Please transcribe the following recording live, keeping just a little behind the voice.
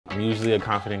I'm usually a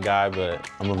confident guy, but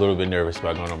I'm a little bit nervous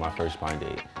about going on my first blind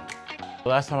date. The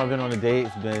last time I've been on a date,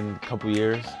 it's been a couple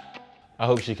years. I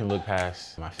hope she can look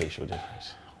past my facial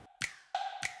difference.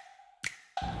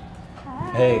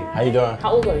 Hi. Hey, how you doing?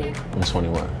 How old are you? I'm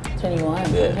 21.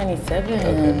 21? Yeah. I'm 27.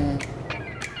 Okay.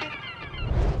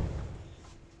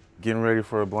 Getting ready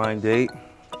for a blind date,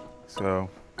 so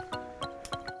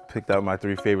picked out my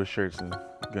 3 favorite shirts and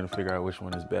gonna figure out which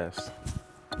one is best.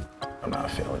 I'm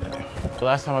not feeling it. The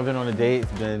last time I've been on a date,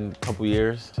 it's been a couple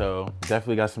years, so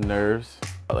definitely got some nerves.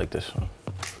 I like this one.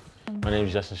 My name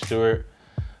is STEWART.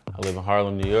 I live in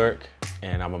Harlem, New York,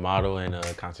 and I'm a model and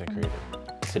a content creator.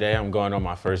 Today I'm going on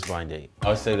my first blind date. I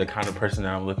would say the kind of person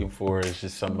that I'm looking for is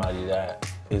just somebody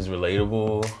that is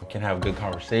relatable, can have good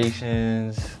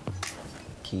conversations.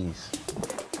 Keys.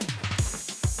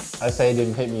 I'd say it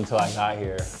didn't hit me until I got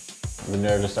here. The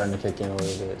nerves are starting to kick in a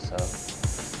little bit, so.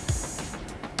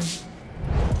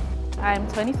 I'm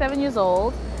 27 years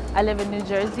old. I live in New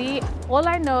Jersey. All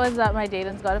I know is that my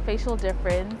dating's got a facial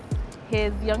difference.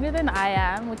 He's younger than I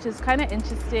am, which is kind of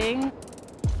interesting.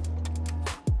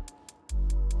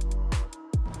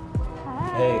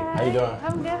 Hi. Hey, how you doing?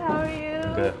 I'm good, how are you?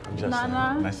 I'm good, I'm Justin.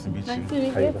 Nana. Nice to meet you. Nice to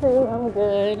meet How you too, I'm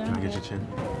good. Can I get your chair?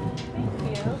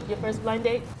 Thank you. Your first blind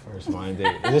date? First blind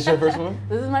date. Is this your first one?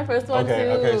 This is my first one too.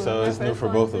 Okay, so it's new for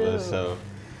both of us,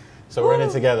 so we're in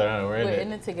it together, huh? We're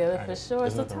in it together right. for sure.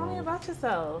 So tell me about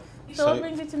yourself. So what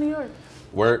brings you to New York?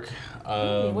 Work.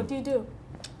 What do you do?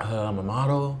 I'm a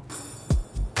model.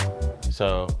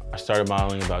 So I started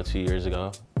modeling about 2 years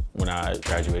ago when I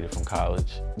graduated from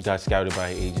college. Got scouted by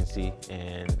an agency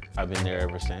and I've been there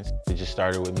ever since. It just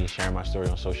started with me sharing my story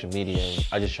on social media, and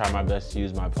I just try my best to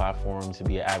use my platform to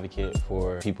be an advocate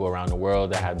for people around the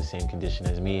world that have the same condition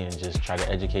as me and just try to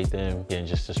educate them and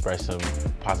just express some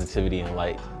positivity and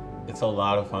light. It's a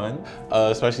lot of fun,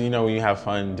 especially, you know, when you have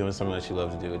fun doing something that you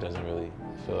love to do, it doesn't really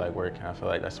feel like work, and I feel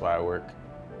like that's why I work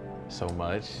so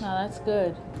much. No, that's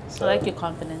good. So, I like your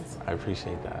confidence. I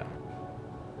appreciate that.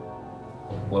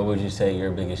 What would you say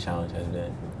your biggest challenge has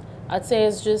been? I'd say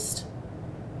it's just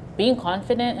being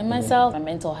confident in myself. My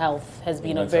mental health has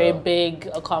been a very big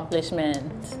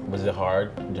accomplishment. Was it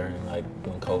hard during like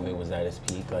when COVID was at its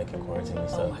peak, like in quarantine and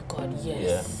stuff? Oh my God,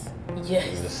 yes. Yeah. Yes.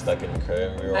 You were just stuck in the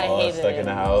crib, we were I all stuck in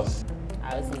the house.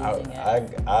 I was losing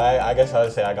it. I guess I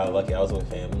would say I got lucky, I was with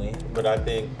family. But I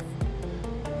think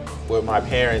with my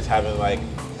parents having like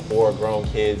 4 grown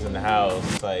kids in the house,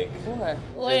 it's like... 4?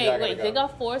 Wait, they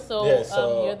got 4, so, yeah,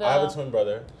 so you're the... I have a twin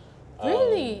brother.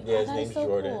 Really? Yeah, his name's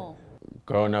Jordan. Cool.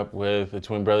 Growing up with a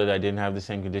twin brother that didn't have the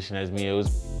same condition as me, it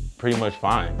was pretty much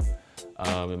fine.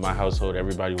 In my household,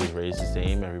 everybody was raised the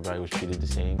same, everybody was treated the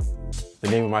same. The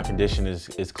name of my condition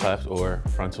is cleft or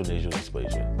frontonasal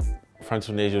dysplasia.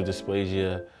 Frontonasal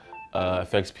dysplasia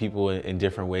affects people in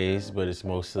different ways, but it's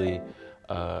mostly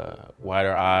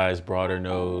wider eyes, broader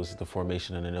nose, the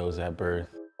formation of the nose at birth.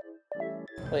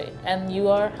 Wait, and you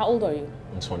are, how old are you?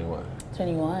 I'm 21.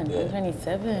 21, yeah. I'm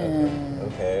 27.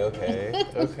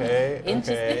 Okay.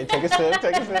 Interesting. Take a sip,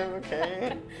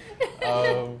 okay.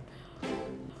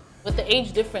 With the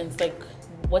age difference, like,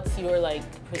 what's your like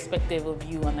perspective of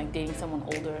you on like dating someone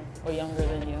older or younger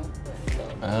than you?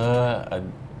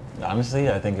 Honestly,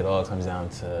 I think it all comes down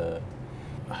to,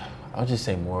 I'll just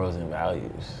say morals and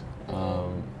values.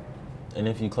 And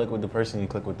if you click with the person, you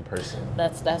click with the person.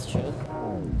 That's true.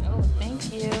 Oh,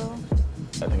 thank you.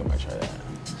 I think I might try that.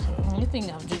 So. You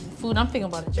think I'm drinking food, I'm thinking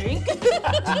about a drink.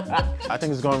 I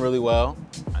think it's going really well.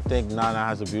 I think Nana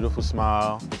has a beautiful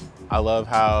smile. I love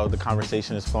how the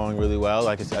conversation is flowing really well,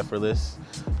 like it's effortless.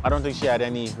 I don't think she had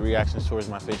any reactions towards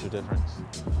my facial difference.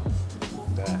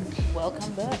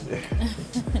 Welcome back.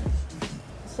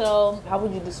 So, how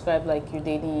would you describe like your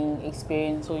dating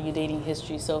experience or your dating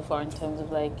history so far in terms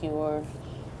of like your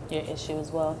issue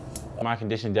as well? My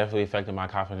condition definitely affected my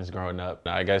confidence growing up.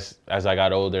 I guess as I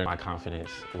got older, my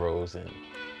confidence rose and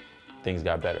things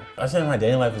got better. I'd say my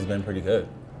dating life has been pretty good.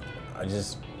 I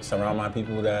just surround my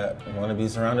people that want to be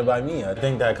surrounded by me. I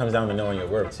think that comes down to knowing your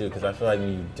worth too, because I feel like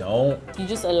when you don't... You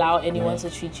just allow anyone to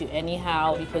treat you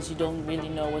anyhow because you don't really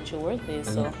know what your worth is,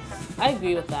 so I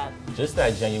agree with that. Just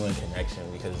that genuine connection,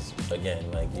 because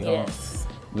again, like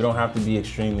we don't have to be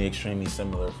extremely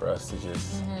similar for us to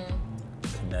just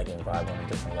connect and vibe on a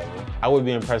different level. I would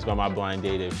be impressed by my blind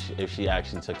date if she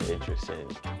actually took an interest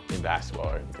in basketball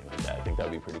or anything like that. I think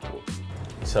that'd be pretty cool.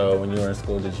 So when you were in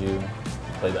school, did you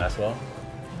play basketball?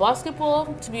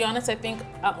 Basketball, to be honest, I think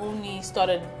I only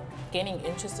started gaining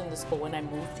interest in the sport when I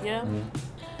moved here.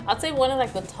 I'd say one of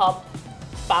like the top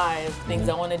 5 things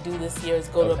I want to do this year is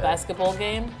go to a basketball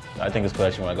game. I think it's cool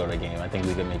that you want to go to a game. I think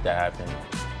we could make that happen.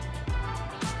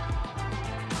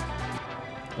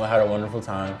 Well, I had a wonderful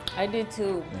time. I did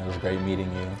too. It was great meeting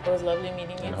you. It was lovely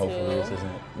meeting you and too. hopefully this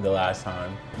isn't the last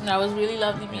time. No, it was really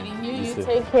lovely meeting you. You too.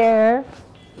 take care.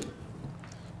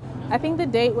 I think the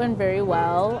date went very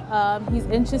well. He's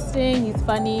interesting, he's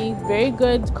funny, very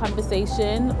good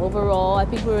conversation overall. I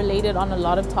think we related on a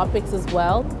lot of topics as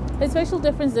well. His facial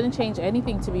difference didn't change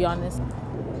anything, to be honest.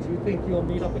 Do you think you'll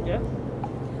meet up again?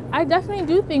 I definitely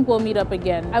do think we'll meet up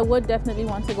again. I would definitely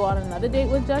want to go on another date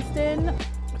with Justin.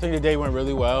 I think the date went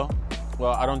really well.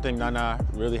 Well, I don't think Nana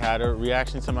really had a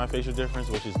reaction to my facial difference,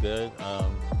 which is good.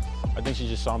 I think she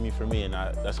just saw me for me, and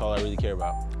that's all I really care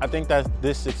about. I think that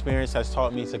this experience has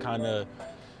taught me to kind of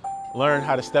learn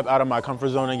how to step out of my comfort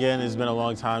zone again. It's been a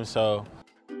long time, so